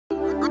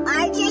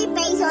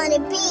on the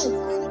beat.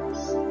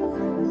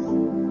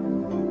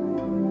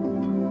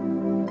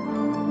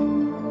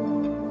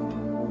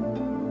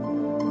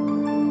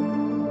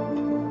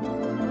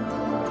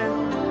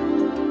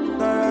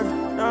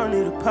 Don't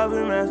need a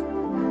puppet mask.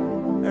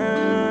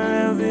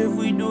 If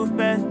we do it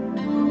fast.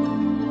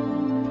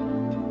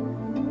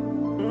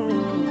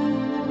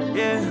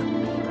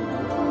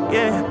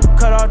 Yeah,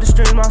 cut off the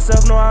strings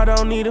myself, no I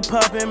don't need a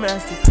puppet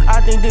master.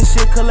 I think this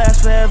shit could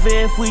last forever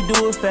if we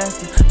do it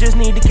faster. Just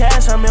need the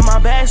cash, I'm in my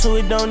bag so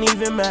it don't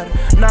even matter.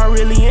 Not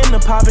really into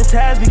popping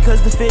tags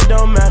because the fit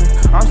don't matter.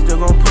 I'm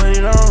still gon' put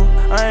it on,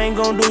 I ain't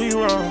gon' do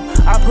you wrong.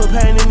 I put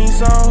pain in these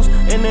songs,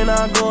 and then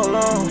I go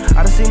along.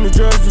 I done seen the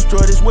drugs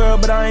destroy this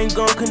world, but I ain't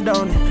gon'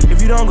 condone it.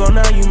 If you don't go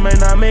now, you may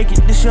not make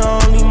it, this your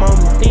only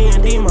moment.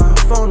 D&D, my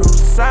phone on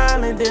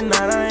silent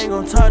tonight, I ain't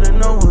gon' talk to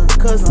no one,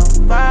 cause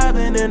I'm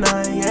vibing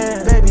tonight,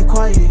 yeah. Baby,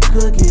 quiet,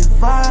 could get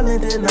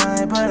violent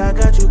tonight, but I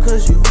got you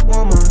cause you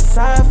on my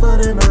side for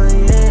the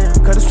night, yeah.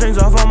 Cut the strings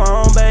off on my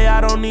own, babe,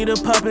 I don't need a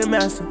puppet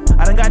master.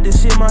 I done got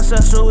this shit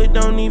myself, so it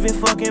don't even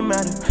fucking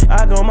matter.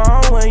 I go my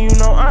own way, you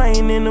know I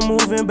ain't into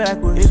moving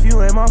backwards. If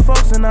you ain't my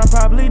folks, then I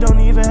probably don't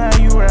even have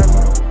you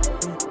rapping.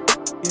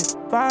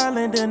 Yeah,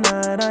 violent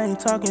tonight, I ain't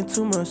talking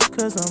too much,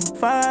 cause I'm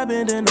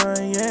vibing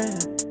tonight, yeah.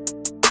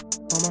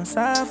 On my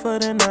side for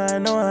the night,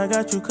 know I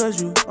got you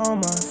cause you on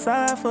my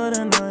side for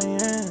the night,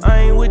 yeah.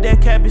 I ain't with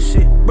that capping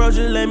shit, bro,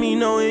 just let me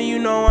know, and you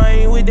know I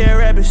ain't with that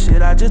rapping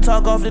shit. I just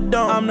talk off the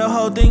dome, I'm the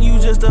whole thing, you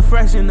just a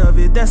fraction of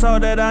it. That's all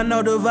that I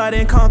know, divide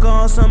and conquer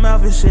on some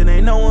alpha shit.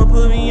 Ain't no one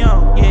put me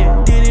on,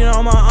 yeah, did it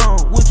on my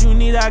own. What you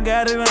need, I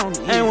got it on me,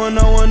 yeah. Ain't want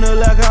no one to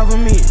look out for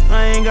me,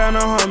 I ain't got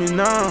no homies,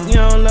 no. You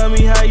don't love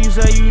me how you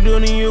say you do,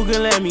 then you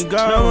can let me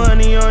go. No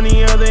money on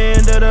the other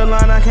end of the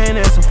line, I can't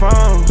answer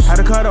phones. Had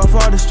to cut off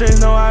all the strings,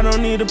 no I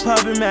don't need a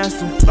puppet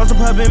master. Lost a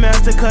puppet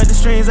master, cut the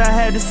strings, I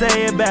had to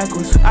say it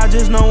backwards. I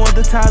just don't want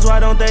the ties, why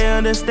don't they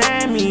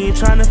understand me?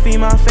 Tryna feed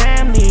my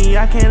family,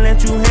 I can't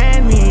let you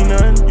hand me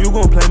none. You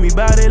gon' play me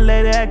bout it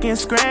later, acting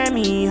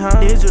scrammy, huh?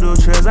 Digital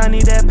trails, I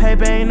need that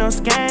paper, ain't no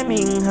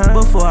scamming, huh?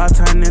 Before I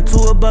turned into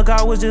a buck,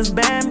 I was just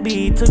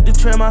Bambi. Took the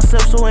trail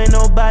myself, so ain't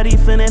nobody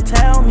finna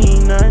tell me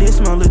none. This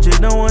man legit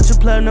don't want your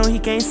plug, no he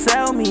can't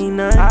sell me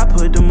none. I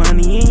put the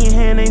money in your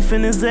hand, ain't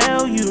finna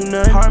sell you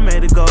none. Heart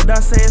made of gold, I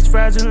say it's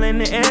fragile in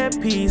the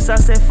airpiece. I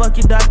said fuck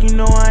you doc, you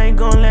know I ain't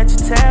gon' let you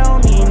tell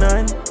me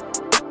none.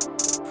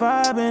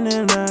 Vibing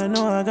tonight,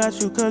 know I got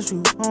you cause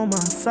you on my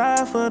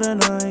side for the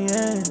night,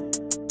 yeah.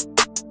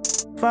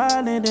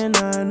 Violent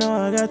tonight, know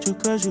I got you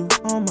cause you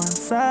on my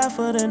side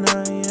for the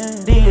night,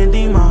 yeah.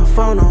 D&D, my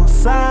phone on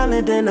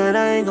silent tonight,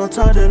 I ain't gon'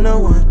 talk to no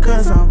one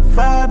cause I'm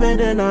vibing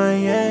tonight,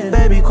 yeah.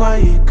 Baby,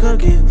 quiet, could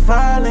get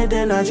violent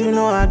tonight, you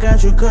know I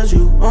got you cause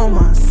you on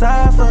my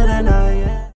side for the night, yeah.